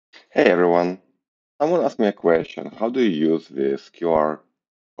Hey everyone, someone asked me a question. How do you use this QR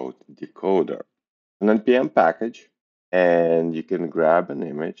code decoder? An NPM package, and you can grab an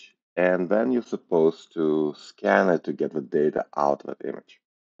image, and then you're supposed to scan it to get the data out of that image.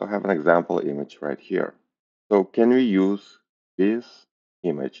 So I have an example image right here. So can we use this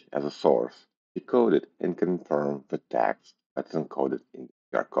image as a source, decode it, and confirm the text that's encoded in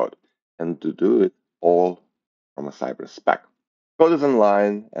the QR code, and to do it all from a Cypress spec. Code is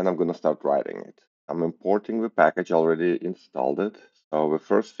online and I'm going to start writing it. I'm importing the package, already installed it. So the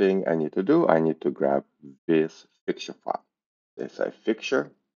first thing I need to do, I need to grab this fixture file. There's a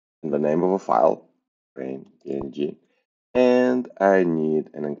fixture in the name of a file, PNG, and I need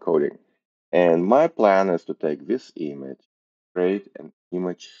an encoding. And my plan is to take this image, create an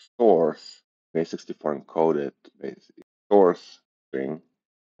image source, base64 encoded base source string.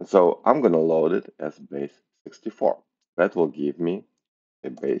 And so I'm going to load it as base64. That will give me a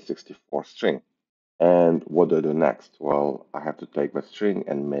base64 string. And what do I do next? Well, I have to take the string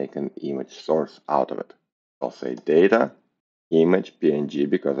and make an image source out of it. I'll say data, image, PNG,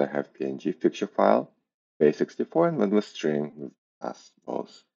 because I have PNG fixture file, base64, and then the string has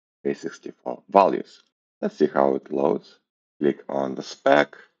both base64 values. Let's see how it loads. Click on the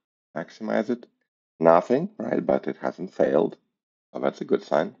spec, maximize it. Nothing, right? But it hasn't failed. So that's a good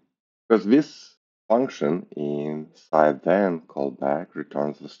sign. Because this function inside then callback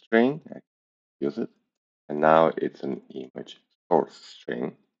returns the string. I use it. And now it's an image source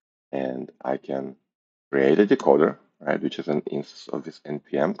string. And I can create a decoder, right, which is an instance of this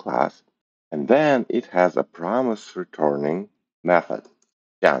npm class. And then it has a promise returning method,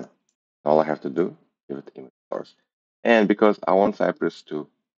 scan. All I have to do, give it image source. And because I want Cypress to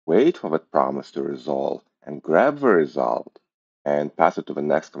wait for that promise to resolve and grab the result and pass it to the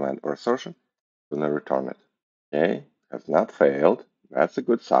next command or assertion, I'm going to return it. Okay, has not failed. That's a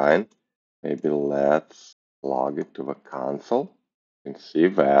good sign. Maybe let's log it to the console. You can see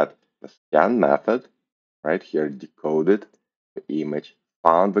that the scan method right here decoded the image,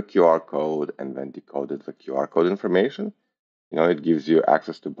 found the QR code, and then decoded the QR code information. It gives you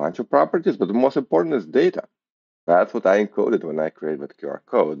access to a bunch of properties, but the most important is data. That's what I encoded when I created that QR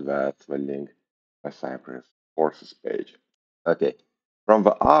code. That's the link to my Cypress courses page. Okay, from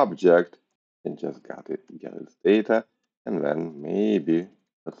the object, you can just get its data, and then maybe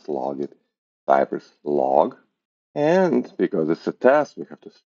let's log it. Cypress log. And because it's a test, we have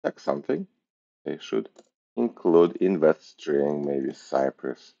to check something. They should include in that string maybe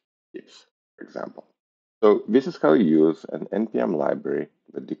Cypress tips, for example. So this is how you use an NPM library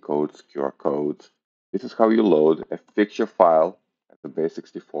that decodes QR codes. This is how you load a fixture file at the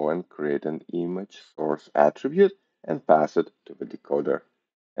base64 and create an image source attribute and pass it to the decoder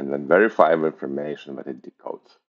and then verify the information that it decodes.